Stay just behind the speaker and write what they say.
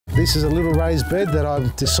This is a little raised bed that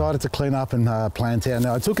I've decided to clean up and plant out.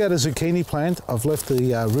 Now I took out a zucchini plant, I've left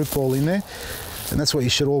the root ball in there, and that's what you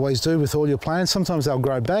should always do with all your plants. Sometimes they'll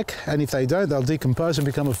grow back, and if they don't, they'll decompose and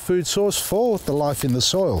become a food source for the life in the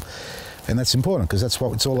soil. And that's important because that's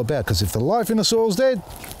what it's all about, because if the life in the soil is dead,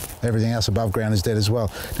 everything else above ground is dead as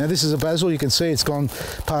well. Now this is a basil, you can see it's gone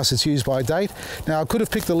past its use by date. Now I could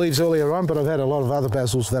have picked the leaves earlier on, but I've had a lot of other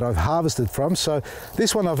basils that I've harvested from, so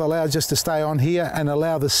this one I've allowed just to stay on here and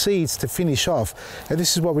allow the seeds to finish off. And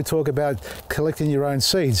this is what we talk about collecting your own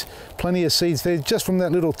seeds. Plenty of seeds there just from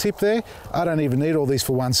that little tip there. I don't even need all these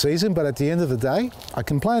for one season, but at the end of the day I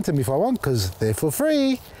can plant them if I want because they're for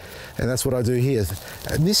free. And that's what I do here.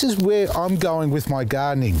 And this is where I'm going with my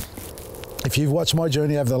gardening. If you've watched my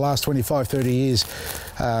journey over the last 25, 30 years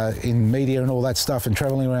in media and all that stuff and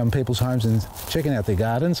traveling around people's homes and checking out their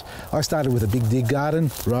gardens, I started with a big dig garden,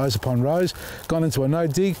 rows upon rows, gone into a no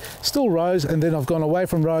dig, still rows, and then I've gone away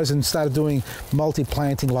from rows and started doing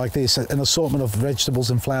multi-planting like this, an assortment of vegetables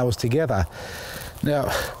and flowers together. Now,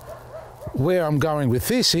 where I'm going with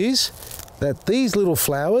this is that these little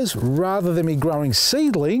flowers, rather than me growing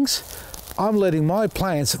seedlings, I'm letting my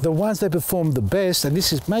plants, the ones that perform the best, and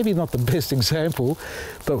this is maybe not the best example,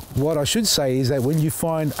 but what I should say is that when you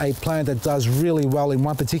find a plant that does really well in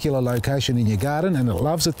one particular location in your garden and it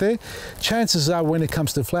loves it there, chances are when it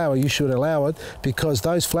comes to flower, you should allow it, because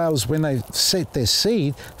those flowers, when they set their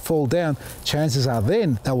seed, fall down, chances are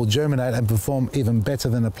then they will germinate and perform even better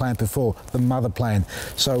than the plant before, the mother plant.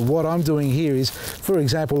 So what I'm doing here is, for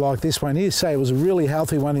example, like this one here, say it was a really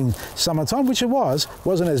healthy one in summertime, which it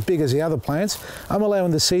wasn't as big as the other plants. I'm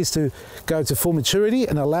allowing the seeds to go to full maturity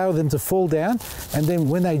and allow them to fall down, and then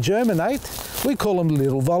when they germinate, we call them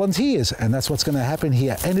little volunteers, and that's what's going to happen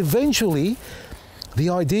here. And eventually the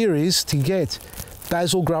idea is to get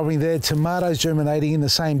basil growing there, tomatoes germinating in the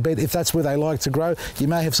same bed if that's where they like to grow. You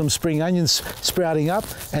may have some spring onions sprouting up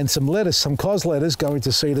and some lettuce, some cos lettuce going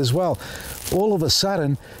to seed as well. All of a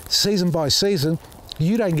sudden, season by season,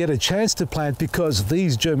 you don't get a chance to plant because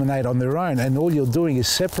these germinate on their own, and all you're doing is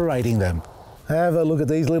separating them. Have a look at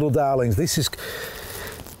these little darlings. This is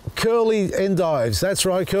curly endives. That's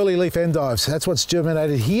right, curly leaf endives. That's what's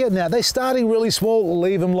germinated here. Now they're starting really small.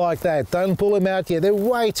 Leave them like that. Don't pull them out yet. They're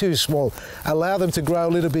way too small. Allow them to grow a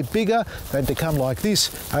little bit bigger. They become like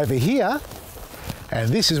this over here. And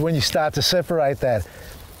this is when you start to separate that.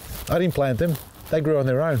 I didn't plant them. They grew on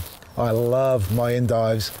their own. I love my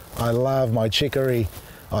endives. I love my chicory.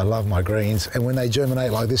 I love my greens. And when they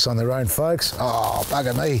germinate like this on their own, folks, oh,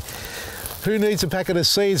 bugger me. Who needs a packet of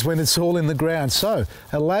seeds when it's all in the ground? So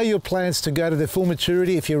allow your plants to go to their full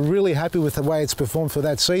maturity. If you're really happy with the way it's performed for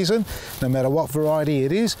that season, no matter what variety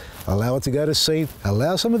it is, allow it to go to seed.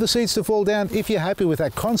 Allow some of the seeds to fall down if you're happy with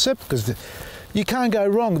that concept, because you can't go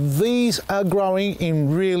wrong. These are growing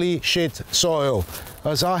in really shit soil,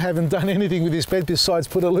 as I haven't done anything with this bed besides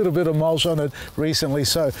put a little bit of mulch on it recently.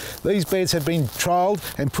 So these beds have been trialled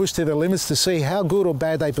and pushed to their limits to see how good or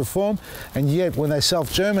bad they perform, and yet when they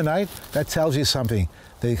self-germinate, that tells you something.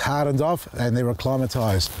 They're hardened off and they're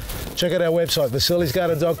acclimatized. Check out our website,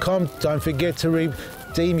 vasilisgarden.com. Don't forget to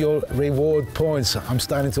redeem your reward points. I'm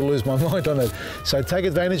starting to lose my mind on it. So take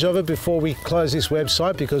advantage of it before we close this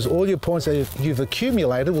website, because all your points that you've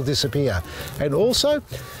accumulated will disappear. And also,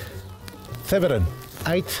 Thebarton,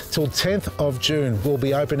 8th till 10th of June will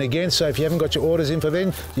be open again. So if you haven't got your orders in for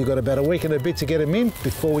then, you've got about a week and a bit to get them in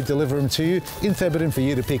before we deliver them to you in Thebarton for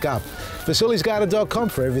you to pick up. Vasilisgarden.com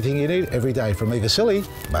for everything you need every day. From me, Vasili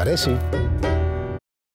Bardesi.